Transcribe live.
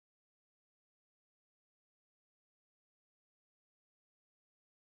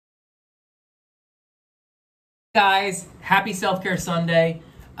Guys, happy Self-Care Sunday.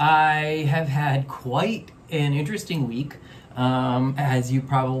 I have had quite an interesting week. As you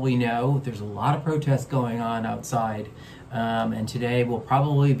probably know, there's a lot of protests going on outside, and today will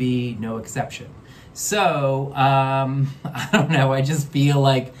probably be no exception. So, I don't know, I just feel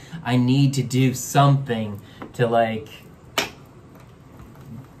like I need to do something to,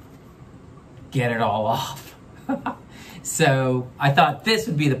 get it all off. So, I thought this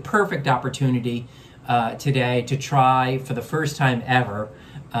would be the perfect opportunity today to try for the first time ever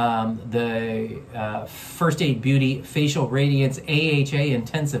the First Aid Beauty Facial Radiance AHA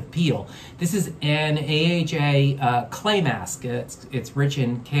Intensive Peel. This is an AHA clay mask. It's rich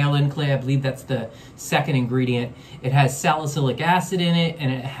in kaolin clay. I believe that's the second ingredient. It has salicylic acid in it,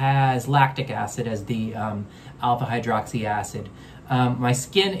 and it has lactic acid as the alpha hydroxy acid. My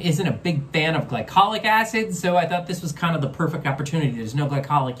skin isn't a big fan of glycolic acid, so I thought this was kind of the perfect opportunity. There's no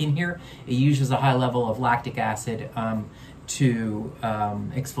glycolic in here. It uses a high level of lactic acid to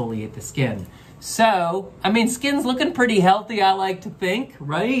exfoliate the skin. So, I mean, skin's looking pretty healthy, I like to think,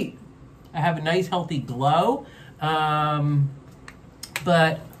 right? I have a nice, healthy glow. But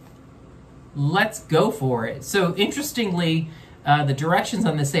let's go for it. So, interestingly, the directions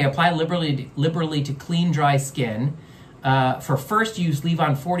on this say apply liberally to clean, dry skin. For first use, leave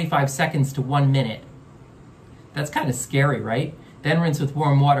on 45 seconds to 1 minute. That's kind of scary, right? Then rinse with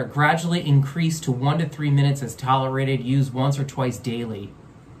warm water. Gradually increase to 1 to 3 minutes as tolerated. Use once or twice daily.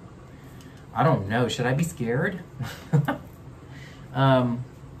 I don't know. Should I be scared? Kind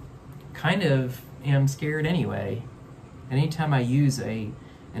of am scared anyway. Anytime I use an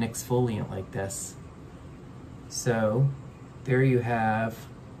exfoliant like this. So there you have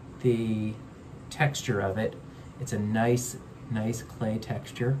the texture of it. It's a nice clay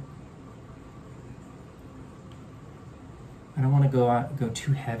texture. I don't want to go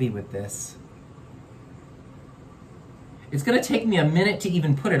too heavy with this. It's going to take me a minute to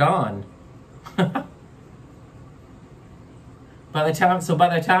even put it on. By the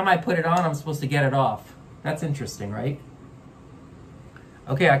time I put it on, I'm supposed to get it off. That's interesting, right?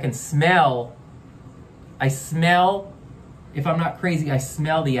 Okay, I can smell. If I'm not crazy, I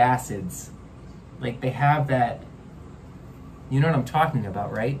smell the acids. Like, they have that, you know what I'm talking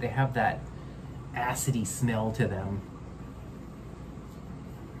about, right? They have that acidy smell to them.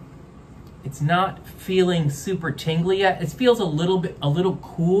 It's not feeling super tingly yet. It feels a little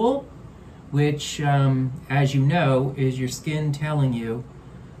cool, which, as you know, is your skin telling you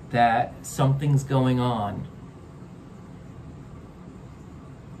that something's going on.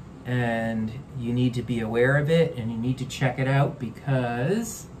 And you need to be aware of it, and you need to check it out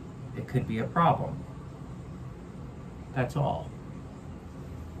because it could be a problem. That's all.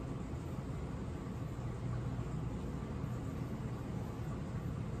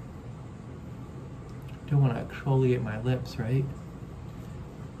 Don't want to exfoliate my lips, right?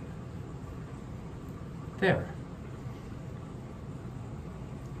 There.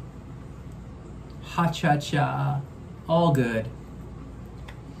 Ha-cha-cha. All good.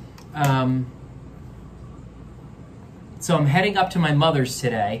 So I'm heading up to my mother's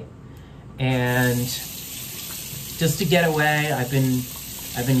today, and just to get away, I've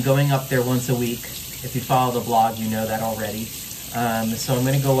been going up there once a week. If you follow the blog, you know that already. So I'm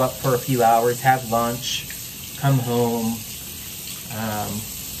going to go up for a few hours, have lunch, come home,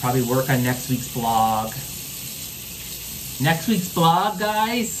 probably work on next week's blog. Next week's blog,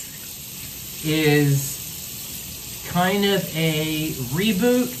 guys, is kind of a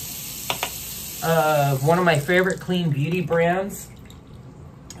reboot of one of my favorite clean beauty brands,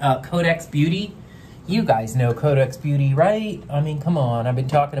 Codex Beauty. You guys know Codex Beauty, right? I mean, come on, I've been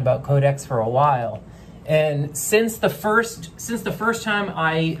talking about Codex for a while. And since the first time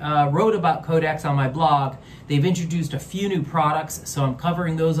I wrote about Codex on my blog, they've introduced a few new products, so I'm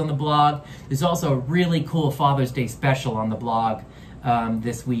covering those on the blog. There's also a really cool Father's Day special on the blog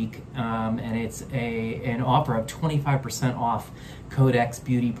this week, and it's an offer of 25% off Codex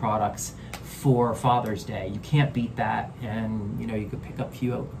Beauty products for Father's Day. You can't beat that, and you know, you could pick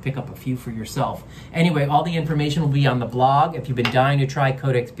up a few for yourself. Anyway, all the information will be on the blog. If you've been dying to try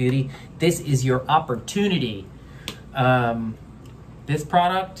Codex Beauty, this is your opportunity. This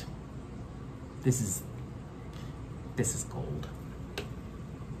product, this is gold.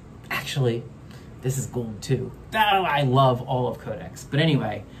 Actually, this is gold too. Oh, I love all of Codex. But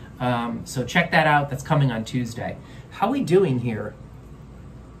anyway, so check that out. That's coming on Tuesday. How are we doing here?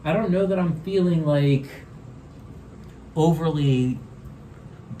 I don't know that I'm feeling like overly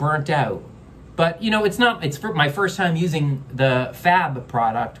burnt out, but you know, it's for my first time using the Fab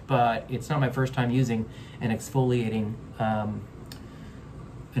product, but it's not my first time using an exfoliating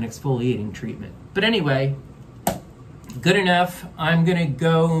treatment. But anyway, good enough. I'm gonna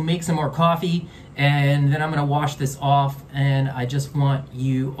go make some more coffee, and then I'm gonna wash this off, and I just want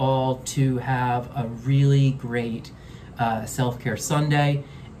you all to have a really great self-care Sunday,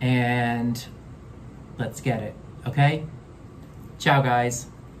 and let's get it, okay? Ciao, guys.